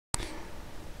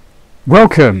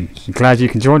Welcome! I'm glad you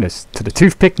can join us to the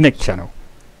Toothpick Nick channel.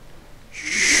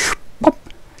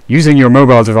 Using your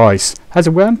mobile device as a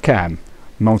webcam.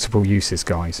 Multiple uses,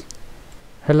 guys.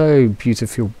 Hello,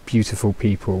 beautiful, beautiful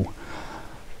people.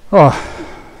 Oh,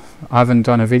 I haven't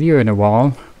done a video in a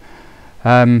while.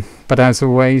 But as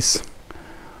always,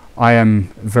 I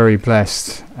am very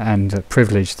blessed and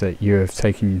privileged that you have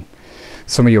taken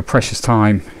some of your precious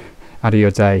time out of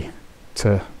your day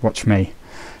to watch me.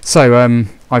 So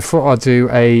I thought I'd do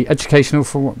a educational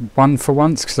one for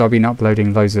once, because I've been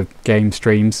uploading loads of game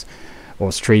streams,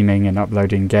 or streaming and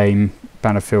uploading game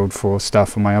Battlefield 4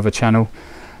 stuff on my other channel.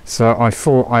 So I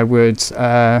thought I would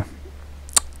show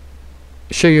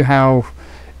you how,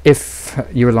 if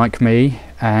you were like me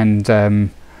and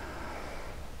you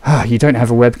don't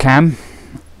have a webcam,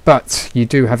 but you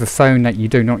do have a phone that you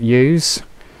do not use,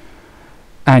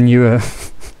 and you're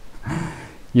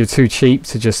too cheap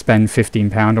to just spend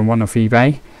 £15 on one off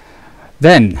eBay,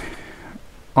 then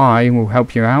I will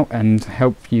help you out and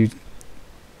help you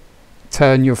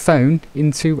turn your phone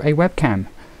into a webcam.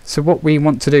 So what we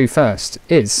want to do first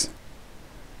is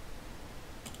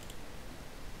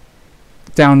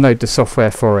download the software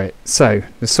for it. So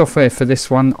the software for this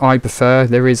one I prefer.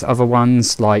 There is other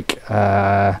ones like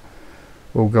oh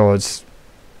god,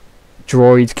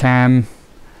 Droid Cam,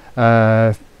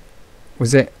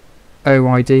 was it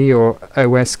OID or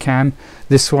OS Cam?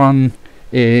 This one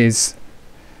is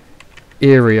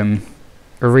Irium.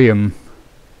 So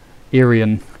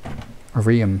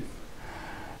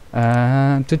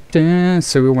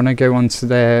we want to go onto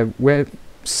their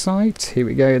website. Here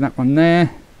we go, that one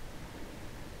there.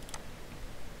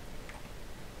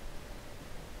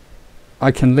 I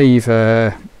can leave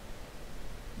the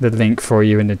link for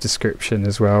you in the description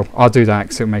as well. I'll do that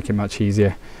because it'll make it much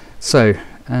easier. So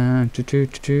I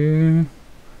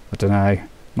don't know,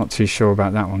 not too sure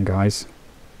about that one, guys.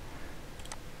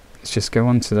 Let's just go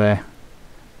on to their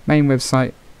main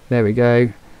website. There we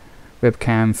go,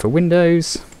 webcam for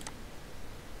Windows.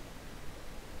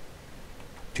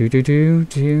 We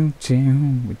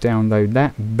download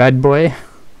that bad boy.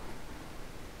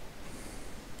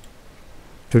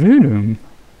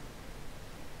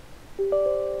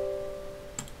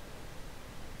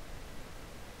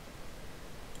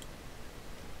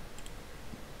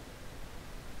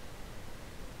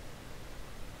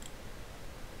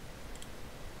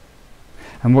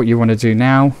 And what you want to do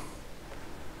now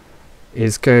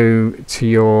is go to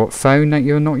your phone that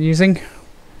you're not using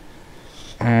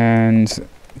and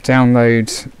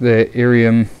download the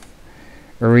Irium,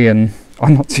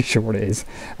 I'm not too sure what it is,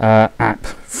 app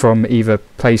from either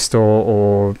Play Store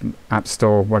or App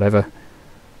Store, whatever.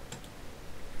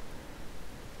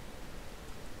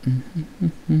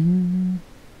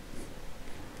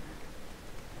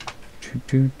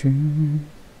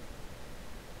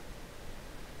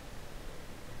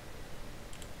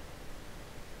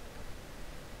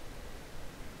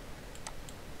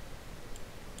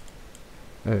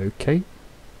 Okay.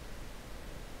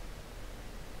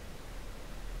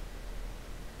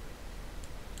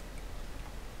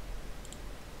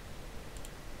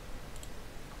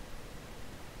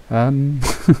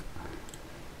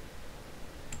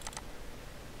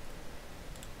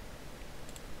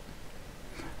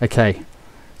 Okay,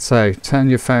 so turn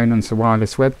your phone onto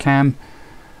wireless webcam.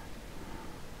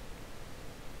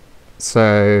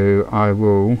 So I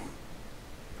will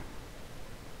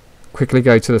quickly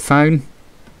go to the phone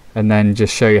and then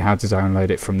just show you how to download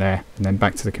it from there, and then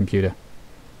back to the computer.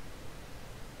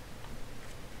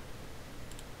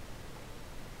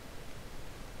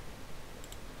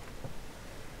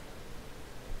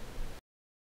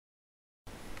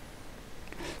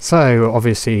 So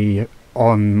obviously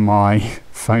on my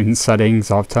phone settings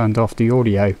I've turned off the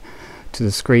audio to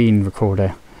the screen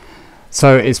recorder.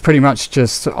 So it's pretty much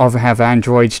just, I'll have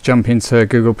Android jump into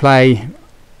Google Play,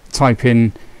 type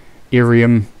in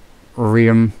Irium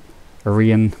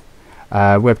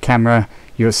web camera,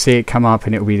 you'll see it come up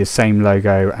and it will be the same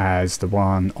logo as the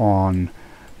one on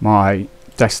my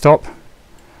desktop.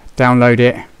 Download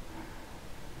it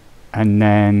and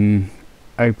then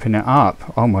open it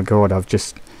up. Oh my god, I've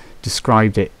just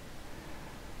described it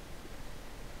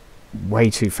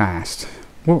way too fast.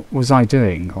 What was I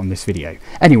doing on this video?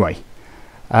 Anyway,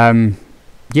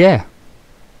 yeah,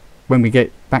 when we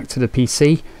get back to the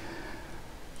PC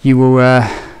you will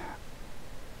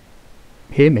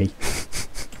hear me.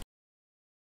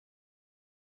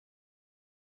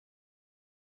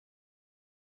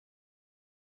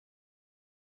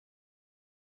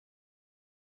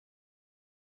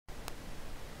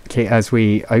 Okay, as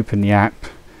we open the app,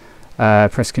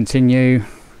 press continue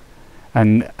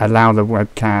and allow the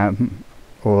webcam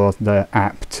or the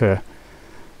app to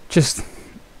just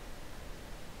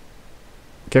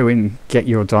go in, get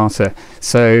your data.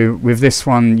 So with this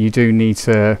one, you do need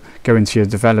to go into your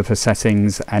developer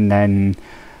settings and then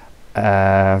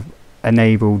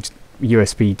enabled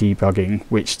USB debugging,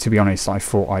 which to be honest I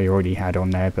thought I already had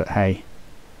on there, but hey.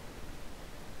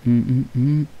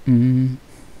 And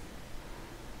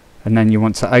then you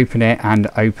want to open it and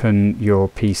open your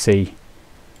PC.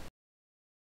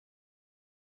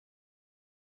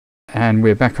 And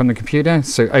we're back on the computer,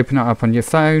 so open it up on your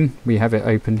phone. We have it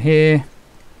open here.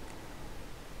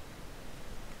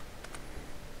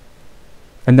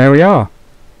 And there we are.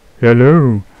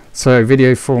 Hello. So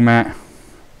video format,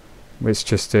 let's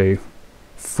just do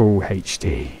full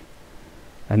HD.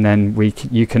 And then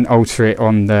you can alter it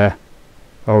on the...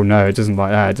 Oh no, it doesn't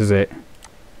like that, does it?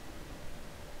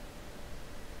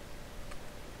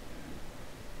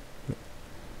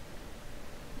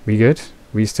 We good?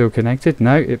 We still connected?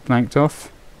 No, it blanked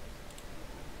off.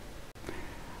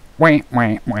 Wah,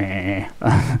 wah,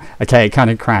 wah. Okay, it kind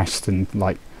of crashed and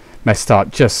like messed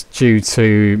up just due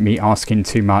to me asking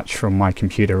too much from my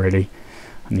computer, really.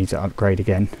 I need to upgrade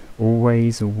again.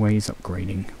 Always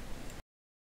upgrading.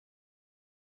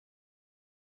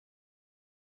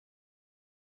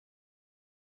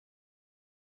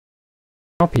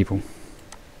 People.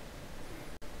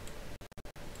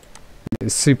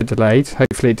 It's super delayed.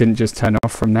 Hopefully it didn't just turn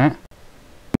off from that.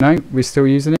 No, we're still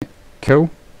using it. Cool.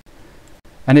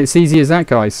 And it's easy as that,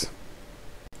 guys.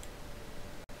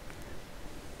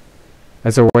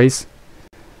 As always,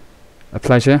 a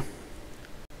pleasure.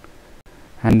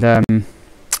 And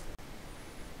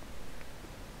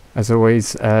as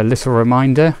always, a little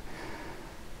reminder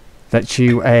that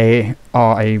you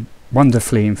are a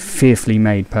wonderfully and fearfully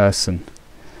made person.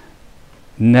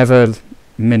 Never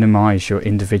minimize your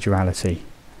individuality.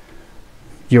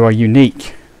 You are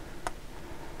unique.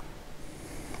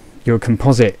 You're a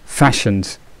composite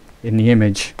fashioned in the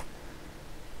image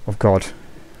of God.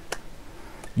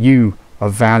 You are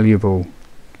valuable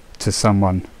to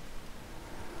someone.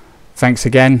 Thanks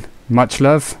again. Much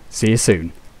love. See you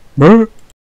soon.